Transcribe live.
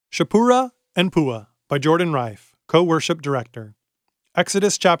Shiphrah and Puah by Jordan Reif, co-worship director.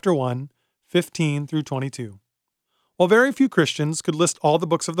 Exodus chapter 1, 15 through 22. While very few Christians could list all the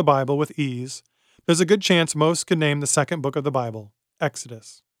books of the Bible with ease, there's a good chance most could name the second book of the Bible,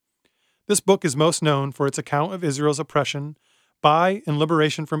 Exodus. This book is most known for its account of Israel's oppression by and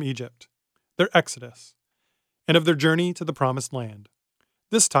liberation from Egypt, their exodus, and of their journey to the Promised Land.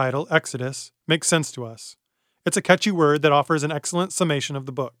 This title, Exodus, makes sense to us. It's a catchy word that offers an excellent summation of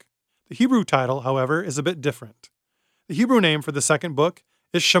the book. The Hebrew title, however, is a bit different. The Hebrew name for the second book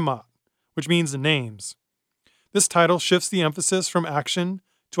is Shemot, which means names. This title shifts the emphasis from action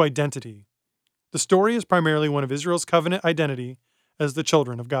to identity. The story is primarily one of Israel's covenant identity as the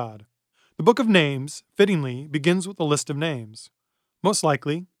children of God. The book of names, fittingly, begins with a list of names. Most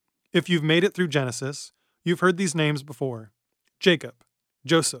likely, if you've made it through Genesis, you've heard these names before: Jacob,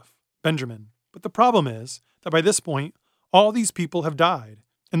 Joseph, Benjamin. But the problem is that by this point, all these people have died,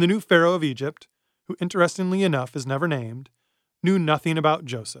 and the new Pharaoh of Egypt, who interestingly enough is never named, knew nothing about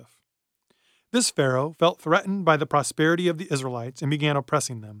Joseph. This Pharaoh felt threatened by the prosperity of the Israelites and began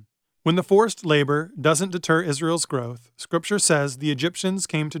oppressing them. When the forced labor doesn't deter Israel's growth, Scripture says the Egyptians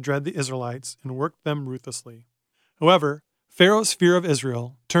came to dread the Israelites and worked them ruthlessly. However, Pharaoh's fear of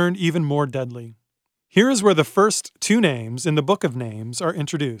Israel turned even more deadly. Here is where the first two names in the book of names are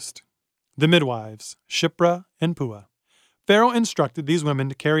introduced: the midwives, Shiphrah and Puah. Pharaoh instructed these women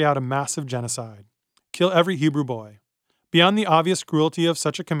to carry out a massive genocide, kill every Hebrew boy. Beyond the obvious cruelty of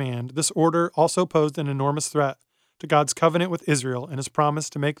such a command, this order also posed an enormous threat to God's covenant with Israel and his promise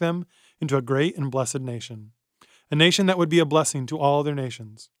to make them into a great and blessed nation, a nation that would be a blessing to all other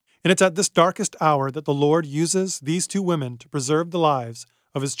nations. And it's at this darkest hour that the Lord uses these two women to preserve the lives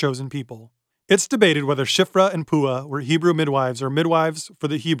of his chosen people. It's debated whether Shiphrah and Puah were Hebrew midwives or midwives for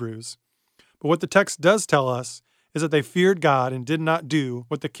the Hebrews. But what the text does tell us is that they feared God and did not do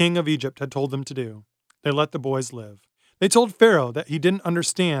what the king of Egypt had told them to do. They let the boys live. They told Pharaoh that he didn't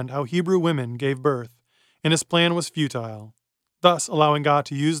understand how Hebrew women gave birth, and his plan was futile, thus allowing God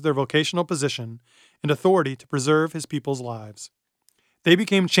to use their vocational position and authority to preserve his people's lives. They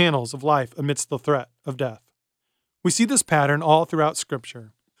became channels of life amidst the threat of death. We see this pattern all throughout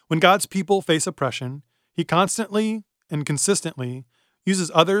Scripture. When God's people face oppression, he constantly and consistently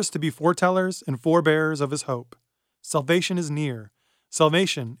uses others to be foretellers and forebearers of his hope. Salvation is near.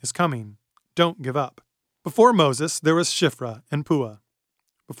 Salvation is coming. Don't give up. Before Moses, there was Shiphrah and Puah.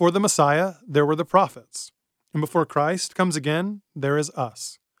 Before the Messiah, there were the prophets. And before Christ comes again, there is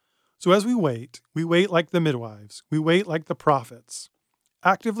us. So as we wait like the midwives. We wait like the prophets,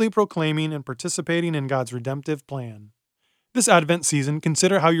 actively proclaiming and participating in God's redemptive plan. This Advent season,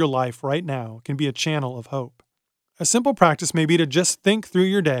 consider how your life right now can be a channel of hope. A simple practice may be to just think through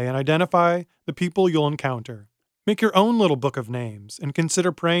your day and identify the people you'll encounter. Make your own little book of names and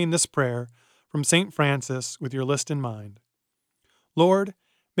consider praying this prayer from St. Francis with your list in mind. Lord,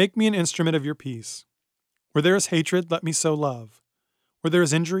 make me an instrument of your peace. Where there is hatred, let me sow love. Where there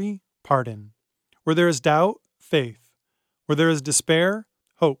is injury, pardon. Where there is doubt, faith. Where there is despair,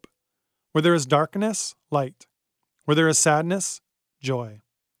 hope. Where there is darkness, light. Where there is sadness, joy.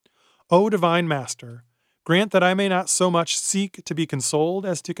 O divine Master, grant that I may not so much seek to be consoled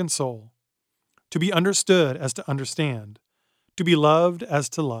as to console, to be understood as to understand, to be loved as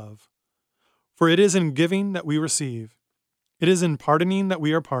to love. For it is in giving that we receive, it is in pardoning that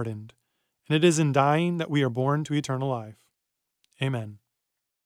we are pardoned, and it is in dying that we are born to eternal life. Amen.